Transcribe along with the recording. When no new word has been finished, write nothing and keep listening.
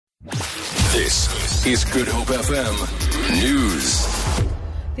This is Good Hope FM News.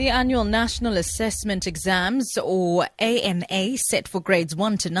 The annual National Assessment Exams, or ANA, set for grades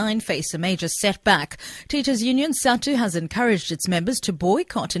 1 to 9 face a major setback. Teachers Union SATU has encouraged its members to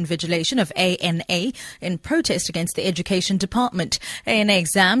boycott invigilation of ANA in protest against the Education Department. ANA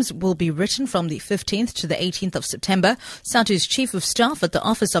exams will be written from the 15th to the 18th of September. SATU's Chief of Staff at the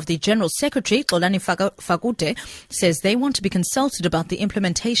Office of the General Secretary, Xolani Fakute, says they want to be consulted about the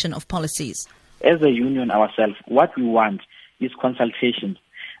implementation of policies. As a union ourselves, what we want is consultation.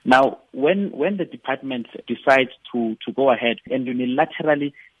 Now, when the department decides to go ahead and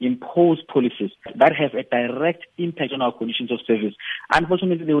unilaterally impose policies that have a direct impact on our conditions of service,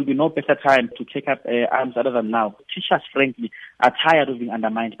 unfortunately, there will be no better time to take up arms other than now. Teachers, frankly, are tired of being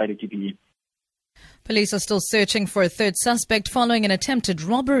undermined by the DBE. Police are still searching for a third suspect following an attempted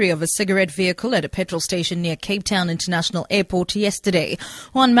robbery of a cigarette vehicle at a petrol station near Cape Town International Airport yesterday.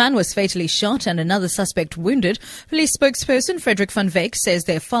 One man was fatally shot and another suspect wounded. Police spokesperson Frederick van Wyk says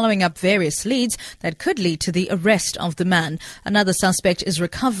they're following up various leads that could lead to the arrest of the man. Another suspect is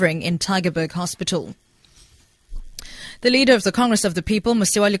recovering in Tygerberg Hospital. The leader of the Congress of the People,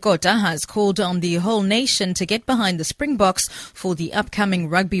 Mosiuoa Lekota, has called on the whole nation to get behind the Springboks for the upcoming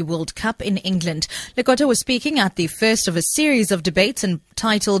Rugby World Cup in England. Lekota was speaking at the first of a series of debates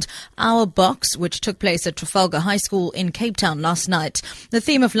entitled Our Box, which took place at Trafalgar High School in Cape Town last night. The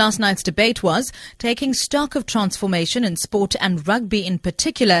theme of last night's debate was taking stock of transformation in sport and rugby in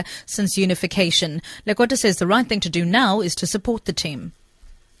particular since unification. Lekota says the right thing to do now is to support the team.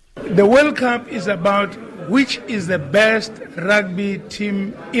 The World Cup is about which is the best rugby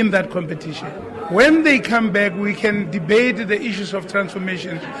team in that competition. When they come back, we can debate the issues of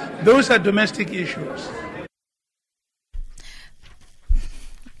transformation. Those are domestic issues.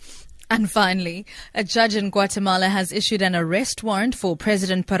 And finally, a judge in Guatemala has issued an arrest warrant for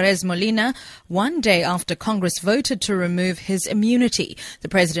President Perez Molina 1 day after Congress voted to remove his immunity. The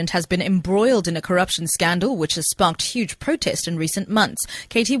president has been embroiled in a corruption scandal which has sparked huge protest in recent months.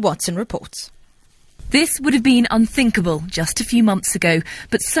 Katie Watson reports. This would have been unthinkable just a few months ago,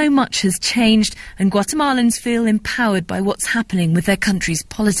 but so much has changed and Guatemalans feel empowered by what's happening with their country's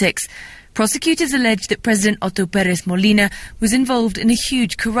politics. Prosecutors allege that President Otto Perez Molina was involved in a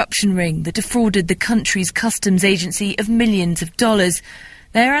huge corruption ring that defrauded the country's customs agency of millions of dollars.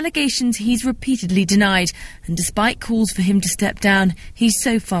 Their allegations he's repeatedly denied, and despite calls for him to step down, he's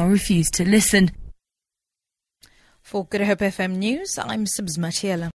so far refused to listen. For Good Hope FM News, I'm Sibs Matiela.